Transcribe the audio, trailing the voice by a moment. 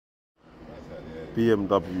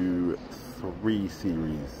BMW 3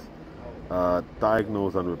 Series,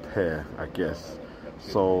 diagnose and repair, I guess.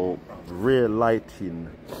 So rear lighting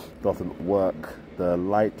doesn't work. The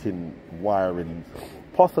lighting wiring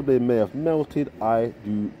possibly may have melted, I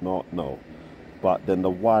do not know. But then the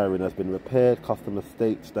wiring has been repaired. Customer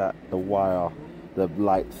states that the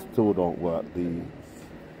lights still don't work. The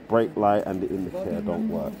brake light and the indicator don't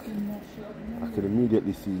work. I can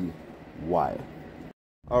immediately see why.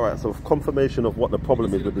 Alright, so confirmation of what the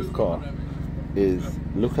problem is with this car is,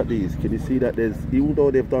 look at these. Can you see that there's, even though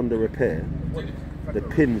they've done the repair, the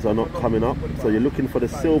pins are not coming up. So you're looking for the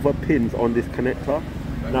silver pins on this connector.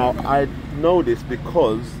 Now I know this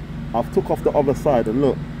because I've took off the other side and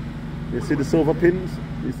look, you see the silver pins?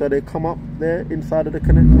 You see they come up there inside of the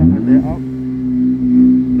connector and they're up.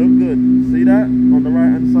 Look good. See that on the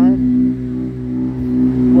right hand side?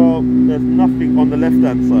 Well, there's nothing on the left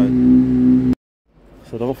hand side.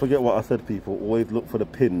 So don't forget what I said, people. Always look for the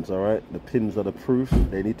pins, alright? The pins are the proof.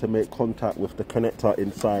 They need to make contact with the connector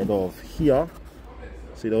inside of here.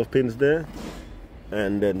 See those pins there?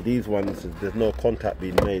 And then these ones, there's no contact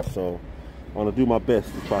being made. So I want to do my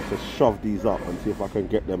best to try to shove these up and see if I can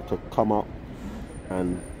get them to come up.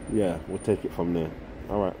 And yeah, we'll take it from there.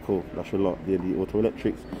 Alright, cool. That's your lot. D&D Auto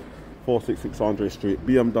Electrics, 466 Andre Street,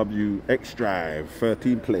 BMW X-Drive,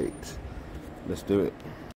 13 plate. Let's do it.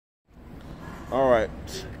 Alright,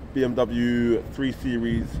 BMW 3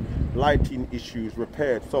 Series, lighting issues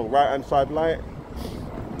repaired. So right hand side light,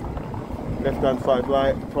 left hand side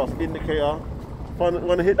light, plus indicator.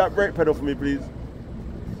 Want to hit that brake pedal for me, please?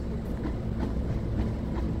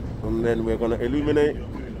 And then we're going to illuminate.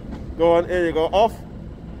 Go on, here you go, off,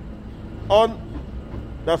 on,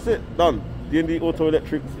 that's it, done. D&D Auto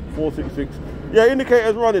Electrics, 466. Yeah,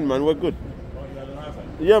 indicator's running, man, we're good.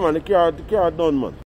 Yeah, man, the car done, man.